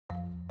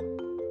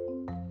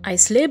I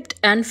slipped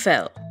and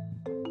fell.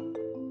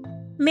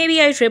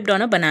 Maybe I tripped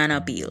on a banana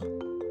peel.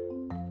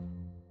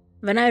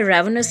 When I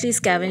ravenously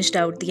scavenged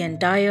out the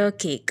entire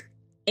cake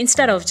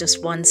instead of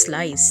just one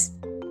slice.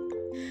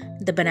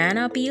 The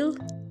banana peel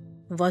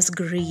was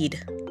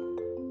greed.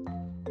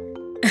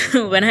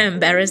 When I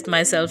embarrassed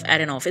myself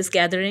at an office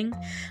gathering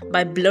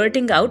by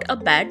blurting out a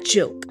bad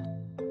joke.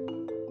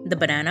 The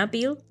banana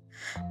peel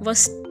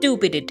was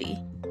stupidity.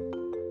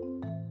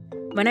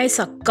 When I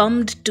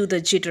succumbed to the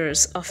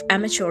jitters of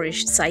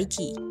amateurish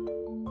psyche.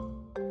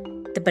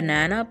 The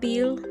banana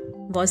peel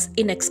was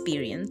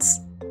inexperience.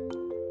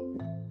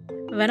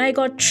 When I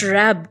got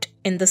trapped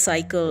in the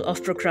cycle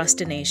of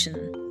procrastination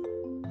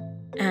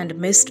and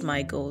missed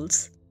my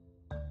goals.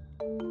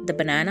 The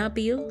banana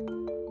peel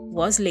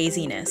was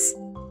laziness.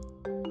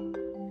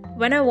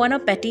 When I won a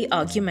petty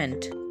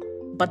argument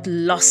but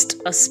lost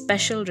a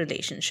special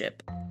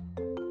relationship.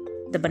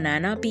 The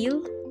banana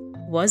peel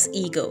was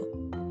ego.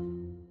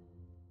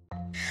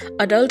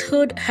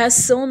 Adulthood has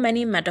so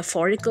many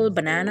metaphorical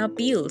banana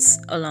peels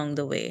along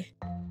the way.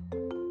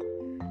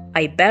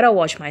 I better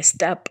watch my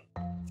step.